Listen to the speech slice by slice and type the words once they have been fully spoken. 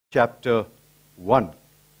chapter 1.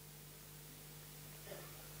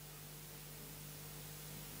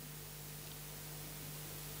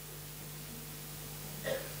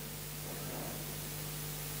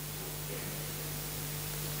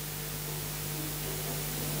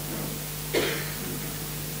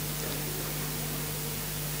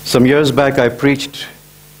 Some years back I preached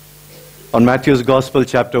on Matthew's Gospel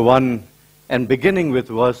chapter 1 and beginning with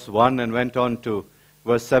verse 1 and went on to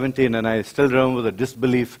verse 17, and I still remember the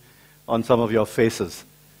disbelief on some of your faces.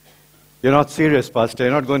 You're not serious, Pastor.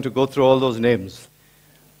 You're not going to go through all those names.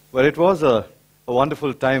 But it was a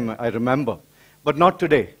wonderful time, I remember. But not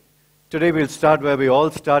today. Today we'll start where we all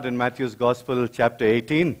start in Matthew's Gospel, chapter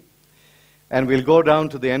 18. And we'll go down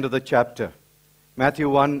to the end of the chapter. Matthew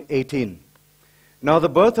 1:18. Now the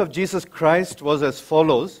birth of Jesus Christ was as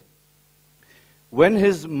follows. When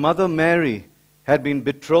his mother Mary had been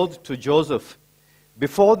betrothed to Joseph,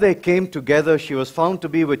 before they came together, she was found to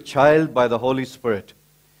be with child by the Holy Spirit.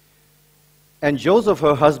 And Joseph,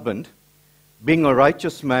 her husband, being a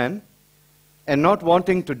righteous man, and not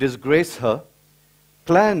wanting to disgrace her,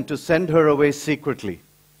 planned to send her away secretly.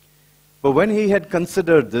 But when he had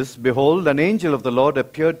considered this, behold, an angel of the Lord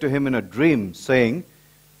appeared to him in a dream, saying,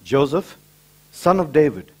 Joseph, son of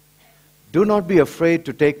David, do not be afraid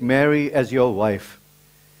to take Mary as your wife,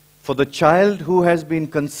 for the child who has been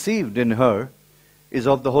conceived in her is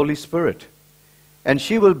of the Holy Spirit. And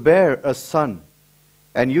she will bear a son,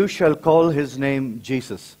 and you shall call his name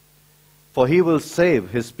Jesus, for he will save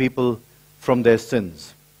his people from their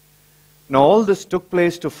sins. Now all this took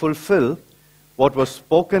place to fulfill what was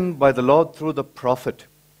spoken by the Lord through the prophet.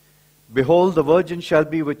 Behold, the virgin shall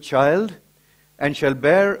be with child, and shall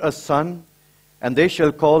bear a son, and they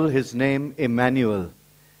shall call his name Emmanuel,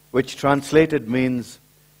 which translated means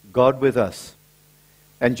God with us.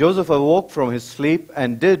 And Joseph awoke from his sleep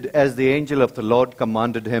and did as the angel of the Lord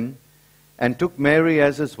commanded him, and took Mary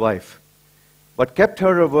as his wife, but kept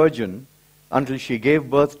her a virgin until she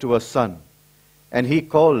gave birth to a son, and he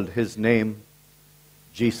called his name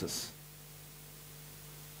Jesus.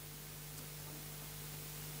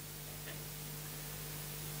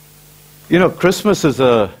 You know, Christmas is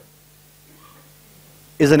an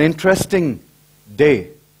interesting day,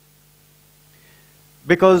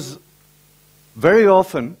 because very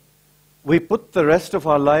often we put the rest of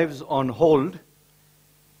our lives on hold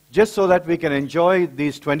just so that we can enjoy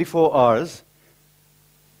these 24 hours,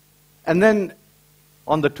 and then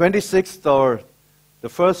on the 26th or the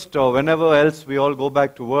 1st or whenever else we all go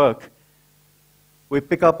back to work, we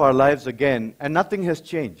pick up our lives again, and nothing has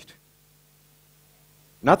changed.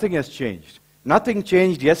 Nothing has changed. Nothing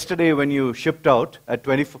changed yesterday when you shipped out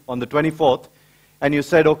on the 24th, and you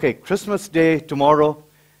said, okay, Christmas Day tomorrow,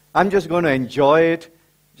 I'm just going to enjoy it,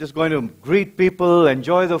 just going to greet people,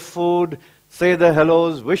 enjoy the food, say the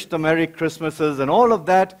hellos, wish the Merry Christmases, and all of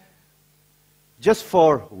that. Just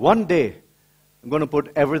for one day, I'm going to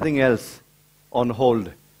put everything else on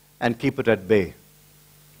hold and keep it at bay.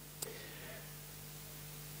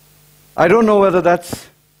 I don't know whether that's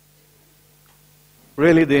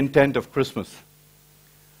really the intent of Christmas,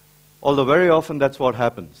 although very often that's what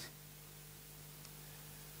happens.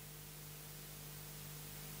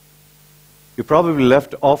 You probably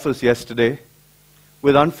left office yesterday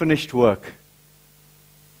with unfinished work,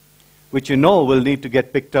 which you know will need to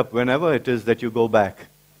get picked up whenever it is that you go back.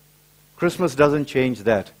 Christmas doesn't change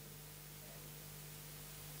that.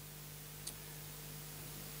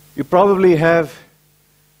 You probably have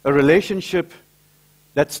a relationship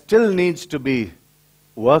that still needs to be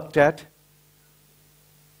worked at,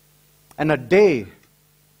 and a day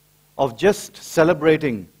of just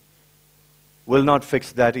celebrating will not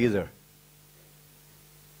fix that either.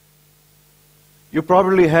 You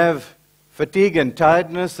probably have fatigue and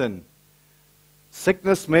tiredness and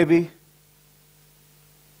sickness maybe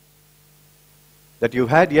that you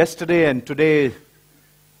had yesterday, and today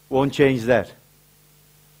won't change that.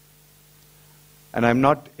 And I'm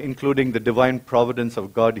not including the divine providence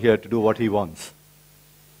of God here to do what He wants.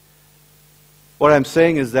 What I'm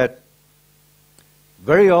saying is that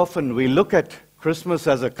very often we look at Christmas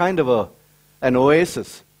as a kind of an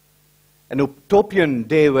oasis, an utopian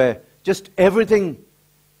day where just everything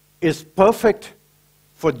is perfect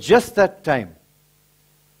for just that time.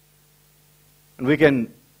 And we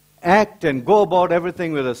can act and go about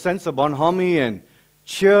everything with a sense of bonhomie and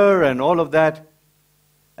cheer and all of that.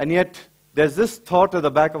 And yet there's this thought at the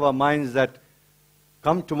back of our minds that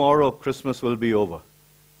come tomorrow, Christmas will be over.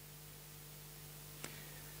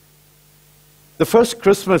 The first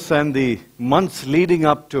Christmas and the months leading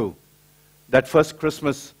up to that first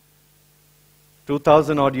Christmas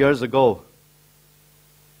 2,000 odd years ago,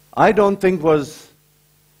 I don't think was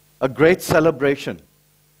a great celebration.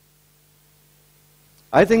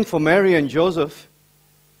 I think for Mary and Joseph,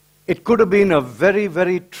 it could have been a very,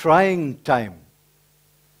 very trying time.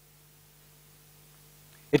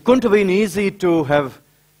 It couldn't have been easy to have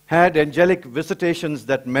had angelic visitations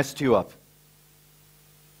that messed you up,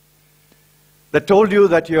 that told you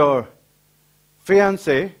that your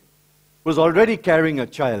fiancé was already carrying a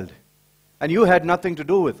child, and you had nothing to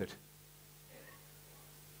do with it.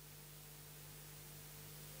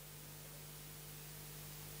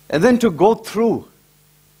 And then to go through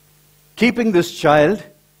keeping this child,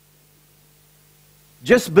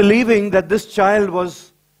 just believing that this child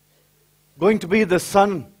was going to be the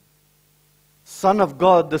Son of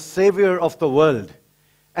God, the Savior of the world,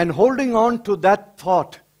 and holding on to that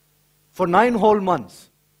thought for 9 whole months.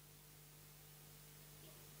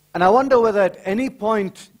 And I wonder whether at any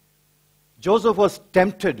point Joseph was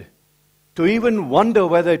tempted to even wonder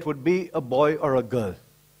whether it would be a boy or a girl.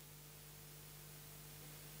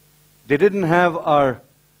 They didn't have our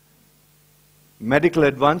medical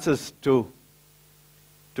advances to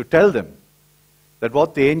tell them that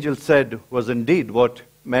what the angel said was indeed what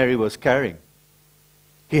Mary was carrying.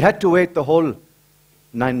 He had to wait the whole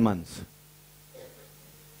 9 months.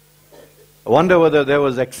 I wonder whether there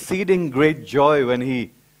was exceeding great joy when he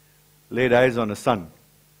laid eyes on a son.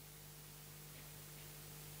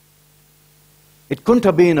 It couldn't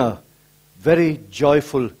have been a very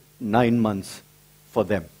joyful 9 months for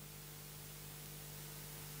them.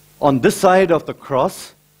 On this side of the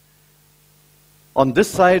cross, on this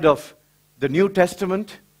side of the New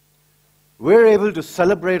Testament, we're able to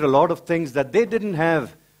celebrate a lot of things that they didn't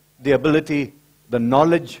have the ability, the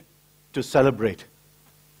knowledge to celebrate.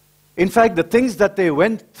 In fact, the things that they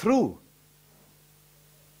went through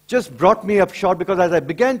just brought me up short, because as I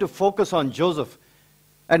began to focus on Joseph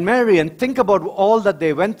and Mary and think about all that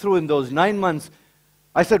they went through in those 9 months,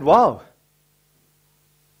 I said, wow,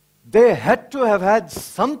 they had to have had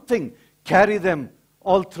something carry them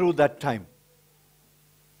all through that time.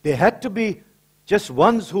 They had to be just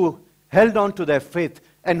ones who held on to their faith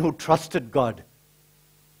and who trusted God.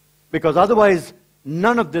 Because otherwise,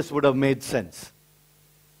 none of this would have made sense.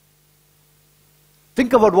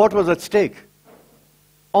 Think about what was at stake.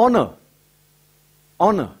 Honor.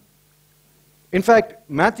 Honor. In fact,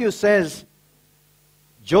 Matthew says,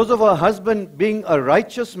 Joseph, her husband, being a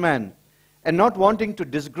righteous man and not wanting to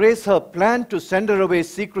disgrace her, planned to send her away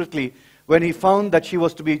secretly when he found that she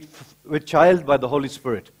was to be with child by the Holy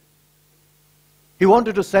Spirit. He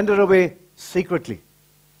wanted to send her away secretly.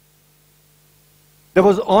 There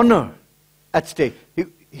was honor at stake.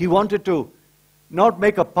 He wanted to not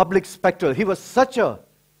make a public spectacle. He was such a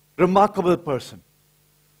remarkable person.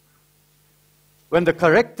 When the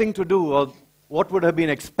correct thing to do, or what would have been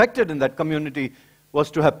expected in that community, was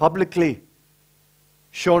to have publicly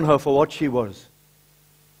shown her for what she was,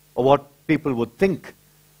 or what people would think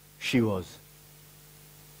she was.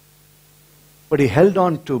 But he held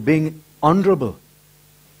on to being honorable,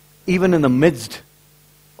 even in the midst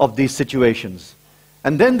of these situations.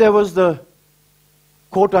 And then there was the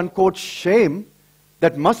quote-unquote shame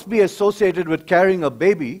that must be associated with carrying a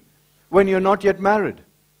baby when you're not yet married.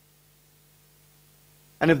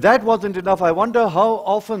 And if that wasn't enough, I wonder how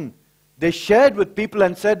often they shared with people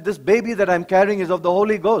and said, this baby that I'm carrying is of the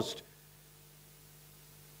Holy Ghost.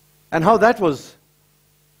 And how that was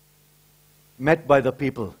met by the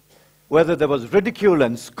people. Whether there was ridicule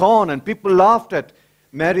and scorn, and people laughed at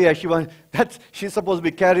Mary as she's supposed to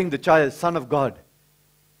be carrying the child, Son of God.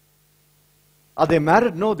 Are they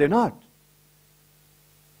married? No, they're not.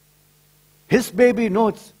 His baby?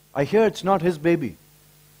 No, I hear it's not his baby.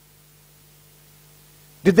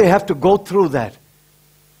 Did they have to go through that?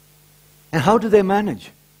 And how do they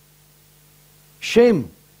manage?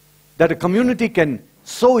 Shame that a community can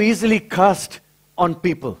so easily cast on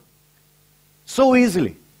people. So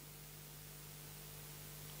easily.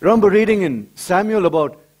 Remember reading in Samuel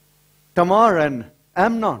about Tamar and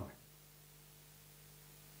Amnon,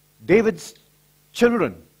 David's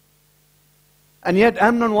children. And yet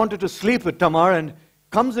Amnon wanted to sleep with Tamar and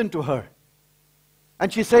comes into her.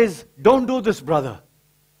 And she says, don't do this, brother.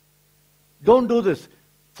 Don't do this.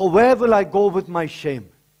 For where will I go with my shame?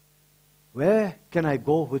 Where can I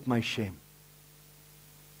go with my shame?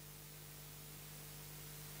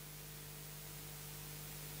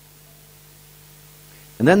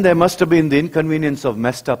 And then there must have been the inconvenience of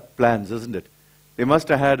messed up plans, isn't it? They must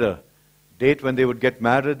have had a date when they would get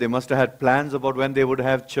married. They must have had plans about when they would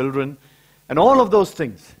have children. And all of those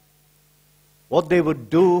things. What they would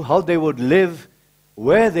do, how they would live,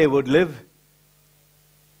 where they would live.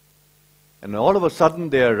 And all of a sudden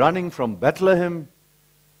they are running from Bethlehem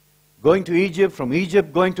going to Egypt, from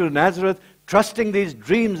Egypt going to Nazareth, trusting these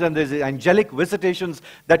dreams and these angelic visitations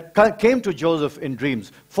that came to Joseph in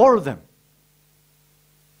dreams. 4 of them.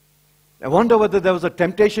 I wonder whether there was a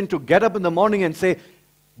temptation to get up in the morning and say,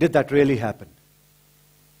 did that really happen?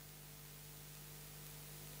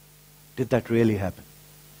 Did that really happen?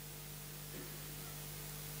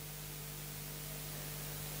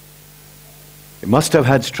 He must have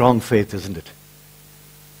had strong faith, isn't it?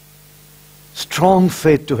 Strong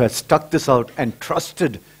faith to have stuck this out and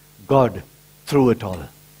trusted God through it all.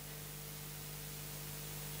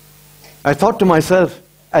 I thought to myself,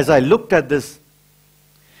 as I looked at this,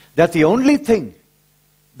 that the only thing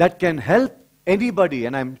that can help anybody,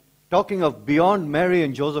 and I'm talking of beyond Mary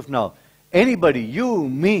and Joseph now, anybody, you,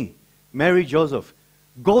 me, Mary, Joseph,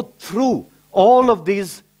 go through all of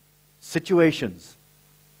these situations,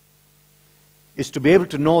 is to be able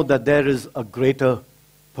to know that there is a greater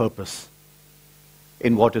purpose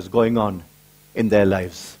in what is going on in their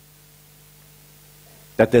lives.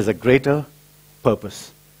 That there's a greater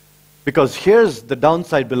purpose. Because here's the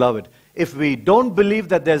downside, beloved. If we don't believe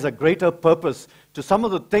that there's a greater purpose to some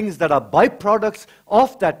of the things that are byproducts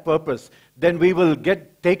of that purpose, then we will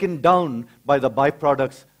get taken down by the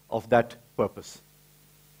byproducts of that purpose.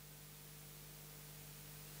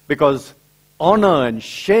 Because honor and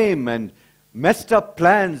shame and messed up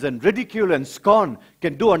plans and ridicule and scorn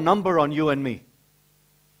can do a number on you and me.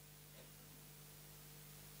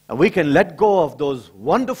 And we can let go of those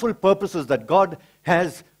wonderful purposes that God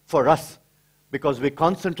has for us because we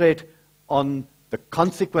concentrate on the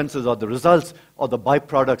consequences or the results or the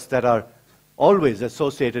byproducts that are always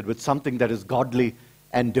associated with something that is godly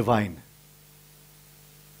and divine.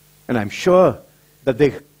 And I'm sure that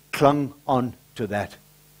they clung on to that.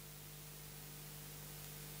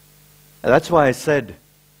 And that's why I said,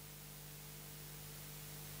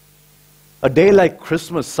 a day like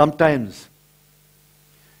Christmas sometimes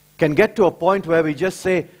can get to a point where we just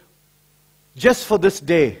say, just for this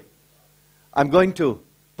day, I'm going to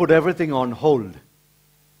put everything on hold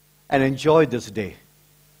and enjoy this day.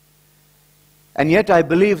 And yet I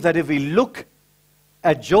believe that if we look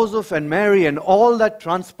at Joseph and Mary and all that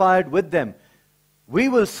transpired with them, we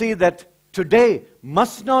will see that today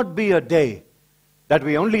must not be a day that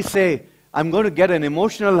we only say, I'm going to get an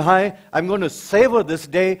emotional high, I'm going to savor this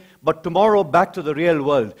day, but tomorrow back to the real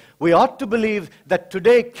world. We ought to believe that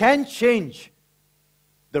today can change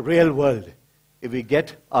the real world if we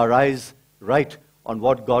get our eyes right on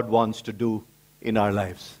what God wants to do in our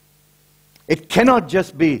lives. It cannot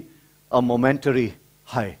just be a momentary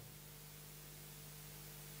high.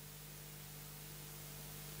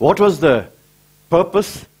 What was the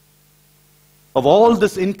purpose of all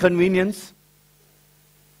this inconvenience?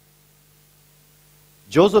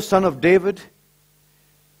 Joseph, son of David,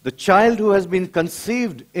 the child who has been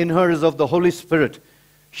conceived in her is of the Holy Spirit.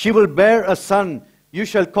 She will bear a son. You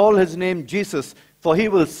shall call his name Jesus, for he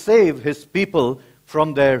will save his people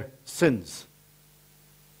from their sins.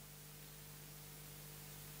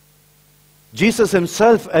 Jesus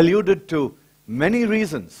himself alluded to many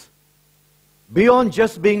reasons, beyond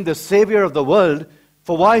just being the Savior of the world,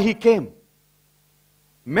 for why he came.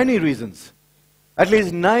 Many reasons. At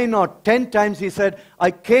least 9 or 10 times he said,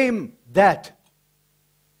 I came that.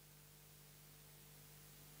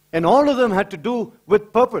 And all of them had to do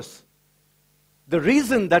with purpose. The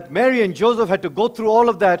reason that Mary and Joseph had to go through all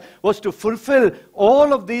of that was to fulfill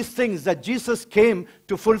all of these things that Jesus came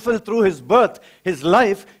to fulfill through his birth, his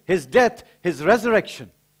life, his death, his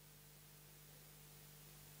resurrection.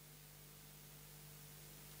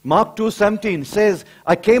 Mark 2:17 says,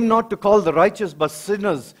 I came not to call the righteous but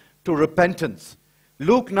sinners to repentance.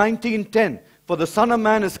 Luke 19:10, for the Son of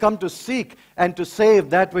Man is come to seek and to save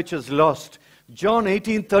that which is lost. John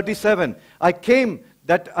 18:37, I came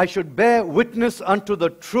that I should bear witness unto the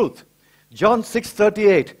truth. John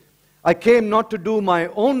 6:38, I came not to do my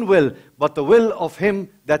own will, but the will of him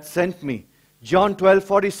that sent me. John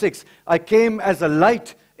 12:46, I came as a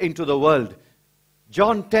light into the world.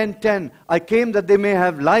 John 10:10, I came that they may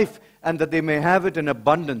have life and that they may have it in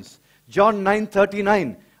abundance. John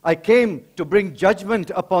 9:39, I came to bring judgment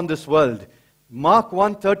upon this world. Mark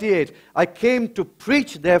 1:38, I came to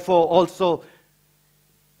preach therefore also.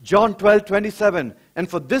 John 12:27, and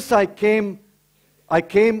for this I came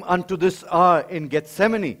unto this hour in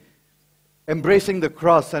Gethsemane, embracing the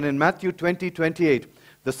cross. And in Matthew 20:28,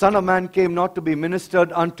 the Son of Man came not to be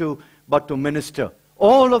ministered unto, but to minister.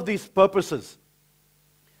 All of these purposes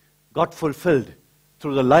got fulfilled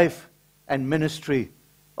through the life and ministry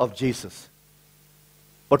of Jesus.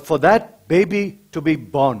 But for that baby to be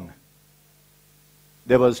born,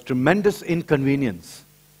 there was tremendous inconvenience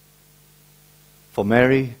for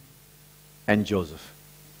Mary and Joseph.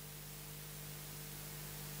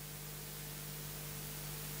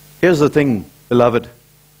 Here's the thing, beloved.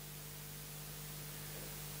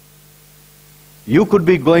 You could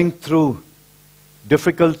be going through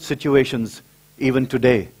difficult situations even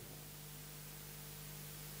today.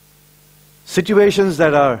 Situations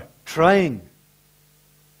that are trying.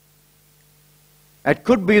 It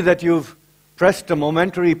could be that you've pressed a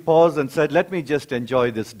momentary pause and said, let me just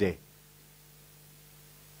enjoy this day.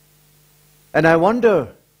 And I wonder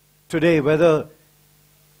today whether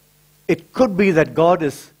it could be that God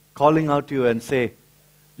is calling out to you and say,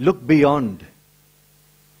 look beyond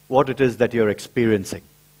what it is that you're experiencing.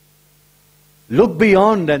 Look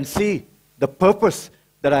beyond and see the purpose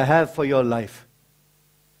that I have for your life.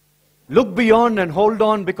 Look beyond and hold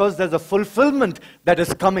on, because there's a fulfillment that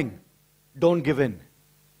is coming. Don't give in.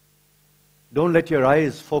 Don't let your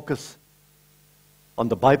eyes focus on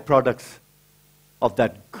the byproducts of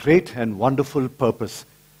that great and wonderful purpose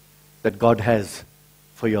that God has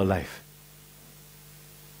for your life.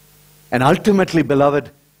 And ultimately,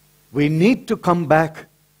 beloved, we need to come back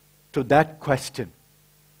to that question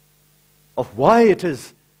of why it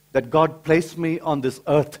is that God placed me on this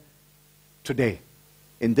earth today,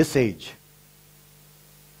 in this age.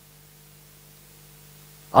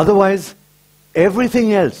 Otherwise,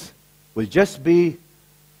 everything else will just be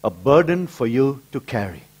a burden for you to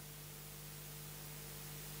carry.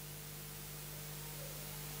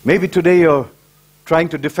 Maybe today you're trying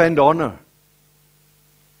to defend honor.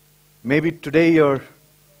 Maybe today you're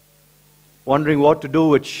wondering what to do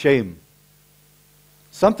with shame.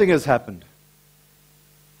 Something has happened.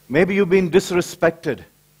 Maybe you've been disrespected.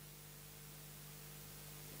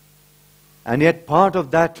 And yet part of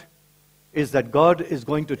that is that God is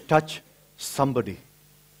going to touch somebody.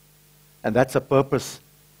 And that's a purpose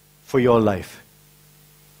for your life.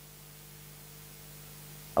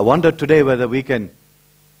 I wonder today whether we can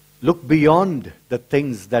look beyond the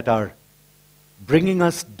things that are bringing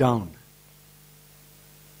us down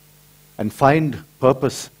and find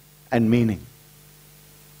purpose and meaning.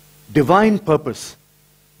 Divine purpose,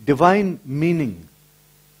 divine meaning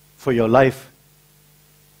for your life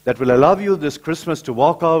that will allow you this Christmas to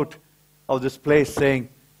walk out of this place saying,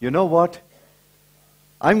 you know what?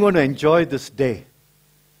 I'm going to enjoy this day,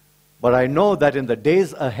 but I know that in the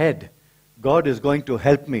days ahead, God is going to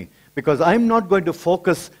help me, because I'm not going to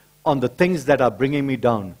focus on the things that are bringing me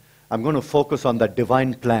down. I'm going to focus on that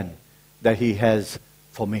divine plan that He has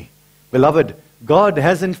for me. Beloved, God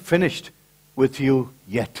hasn't finished with you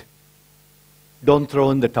yet. Don't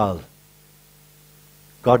throw in the towel.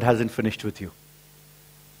 God hasn't finished with you.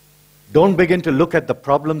 Don't begin to look at the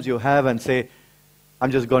problems you have and say,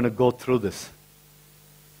 I'm just going to go through this.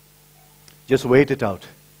 Just wait it out.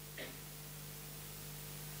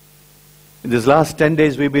 In these last 10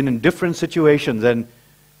 days, we've been in different situations, and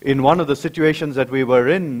in one of the situations that we were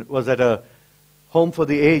in was at a home for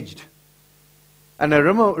the aged. And I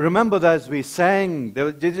remember that as we sang,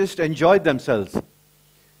 they just enjoyed themselves.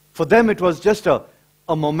 For them, it was just a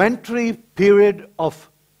momentary period of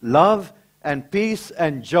love and peace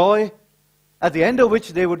and joy, at the end of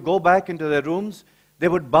which they would go back into their rooms. They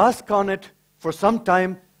would bask on it for some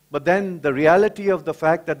time, but then the reality of the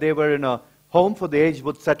fact that they were in a home for the aged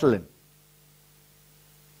would settle in.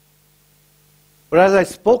 But as I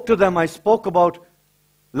spoke to them, I spoke about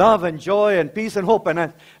love and joy and peace and hope.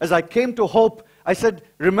 And as I came to hope, I said,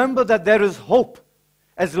 remember that there is hope.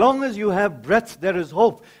 As long as you have breath, there is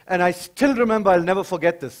hope. And I still remember, I'll never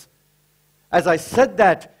forget this. As I said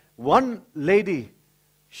that, one lady,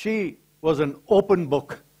 she was an open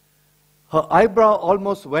book. Her eyebrow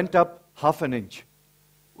almost went up half an inch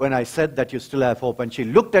when I said that you still have hope. And she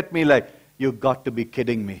looked at me like, you've got to be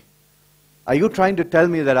kidding me. Are you trying to tell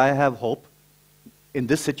me that I have hope in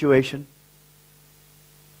this situation?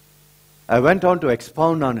 I went on to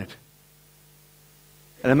expound on it.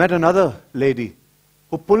 And I met another lady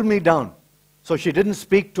who pulled me down. So she didn't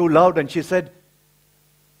speak too loud, and she said,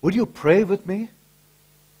 would you pray with me?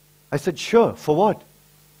 I said, sure. For what?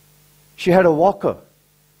 She had a walker.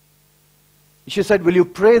 She said, will you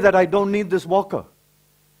pray that I don't need this walker?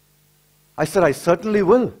 I said, I certainly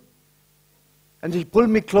will. And she pulled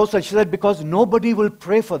me closer. She said, because nobody will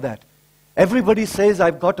pray for that. Everybody says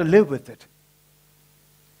I've got to live with it.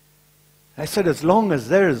 I said, as long as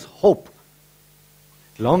there is hope,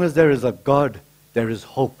 as long as there is a God, there is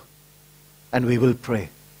hope. And we will pray.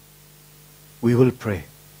 We will pray.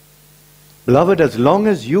 Beloved, as long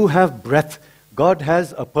as you have breath, God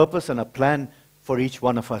has a purpose and a plan for each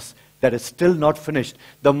one of us that is still not finished.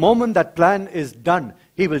 The moment that plan is done,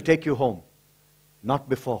 He will take you home. Not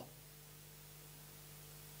before.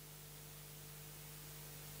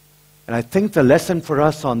 And I think the lesson for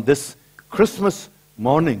us on this Christmas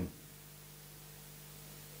morning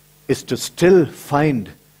is to still find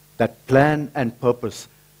that plan and purpose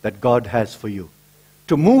that God has for you.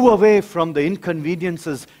 To move away from the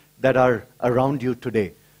inconveniences that are around you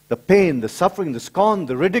today. The pain, the suffering, the scorn,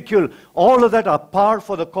 the ridicule, all of that are par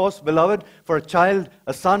for the course, beloved, for a child,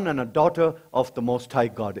 a son and a daughter of the Most High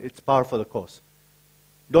God. It's par for the course.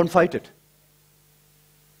 Don't fight it.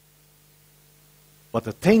 But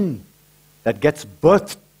the thing that gets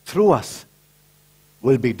birthed through us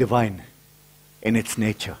will be divine in its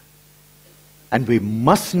nature. And we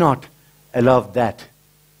must not allow that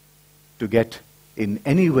to get in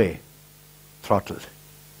any way throttled.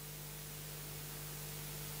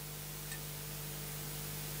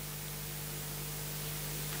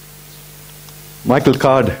 Michael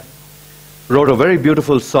Card wrote a very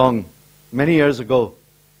beautiful song many years ago,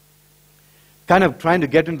 kind of trying to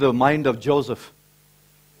get into the mind of Joseph.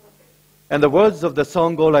 And the words of the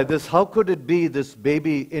song go like this: how could it be, this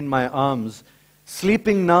baby in my arms,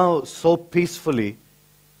 sleeping now so peacefully,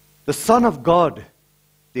 the Son of God,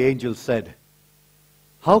 the angel said.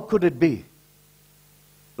 How could it be?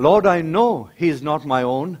 Lord, I know he is not my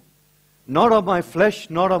own, not of my flesh,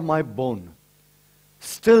 not of my bone.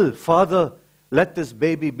 Still, Father, let this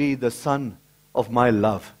baby be the son of my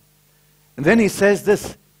love. And then he says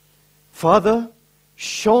this: Father,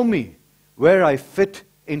 show me where I fit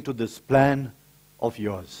into this plan of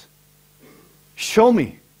yours. Show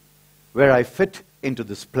me where I fit into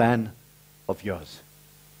this plan of yours.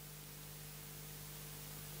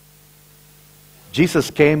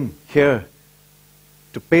 Jesus came here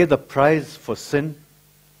to pay the price for sin,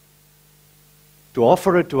 to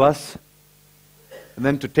offer it to us, and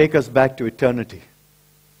then to take us back to eternity.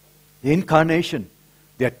 The incarnation,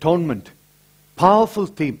 the atonement, powerful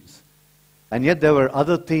themes, and yet there were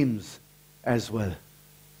other themes as well.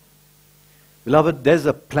 Beloved, there's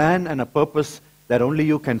a plan and a purpose that only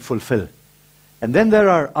you can fulfill. And then there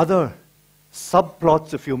are other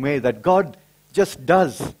subplots, if you may, that God just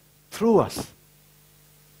does through us.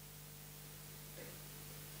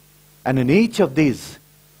 And in each of these,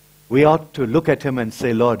 we ought to look at Him and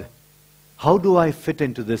say, Lord, how do I fit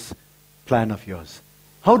into this plan of yours?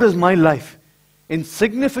 How does my life,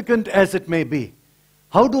 insignificant as it may be,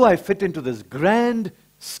 how do I fit into this grand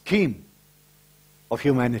scheme of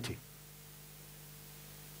humanity?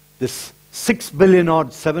 This 6 billion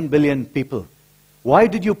odd, 7 billion people. Why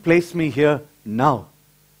did you place me here now?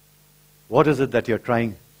 What is it that you're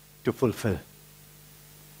trying to fulfill?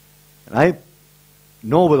 And I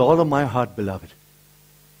know with all of my heart, beloved,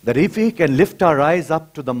 that if we can lift our eyes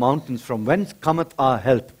up to the mountains from whence cometh our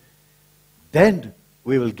help, then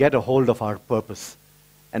we will get a hold of our purpose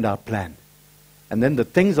and our plan. And then the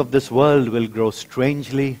things of this world will grow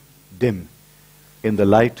strangely dim in the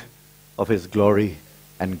light of His glory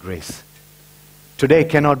and grace. Today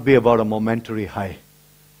cannot be about a momentary high.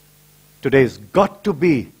 Today's got to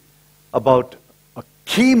be about a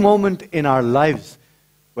key moment in our lives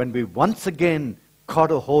when we once again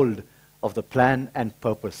caught a hold of the plan and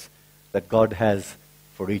purpose that God has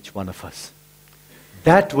for each one of us.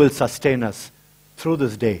 That will sustain us through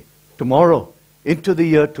this day, tomorrow, into the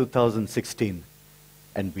year 2016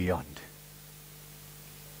 and beyond.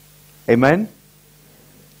 Amen?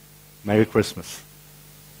 Merry Christmas.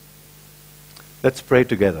 Let's pray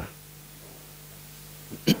together.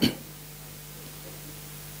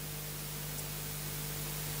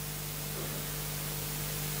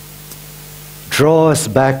 Draw us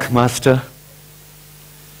back, Master.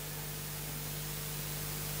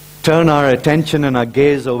 Turn our attention and our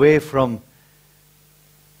gaze away from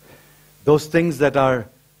those things that are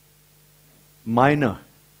minor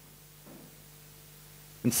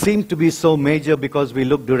and seem to be so major because we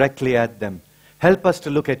look directly at them. Help us to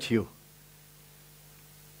look at you.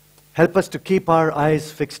 Help us to keep our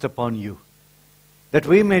eyes fixed upon you, that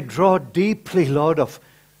we may draw deeply, Lord, of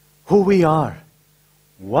who we are,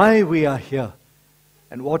 why we are here,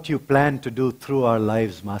 and what you plan to do through our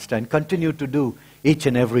lives, Master, and continue to do each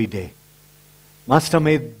and every day. Master,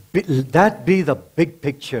 may that be the big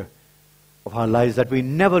picture of our lives that we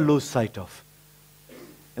never lose sight of.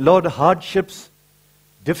 And Lord, hardships,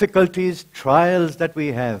 difficulties, trials that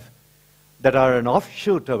we have, that are an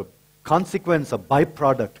offshoot, a consequence, a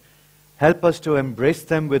byproduct, help us to embrace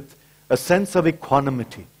them with a sense of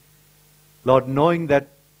equanimity. Lord, knowing that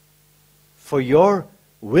for your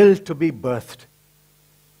will to be birthed,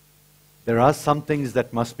 there are some things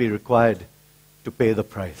that must be required to pay the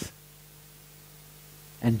price.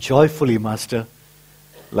 And joyfully, Master,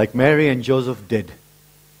 like Mary and Joseph did,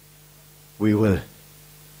 we will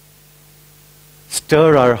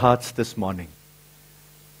stir our hearts this morning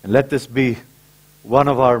And let this be one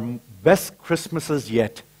of our best Christmases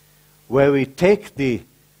yet, where we take the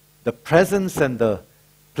presence and the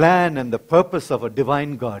plan and the purpose of a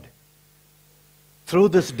divine God through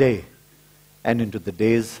this day and into the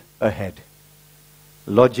days ahead.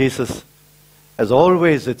 Lord Jesus, as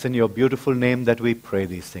always, it's in your beautiful name that we pray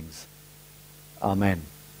these things. Amen.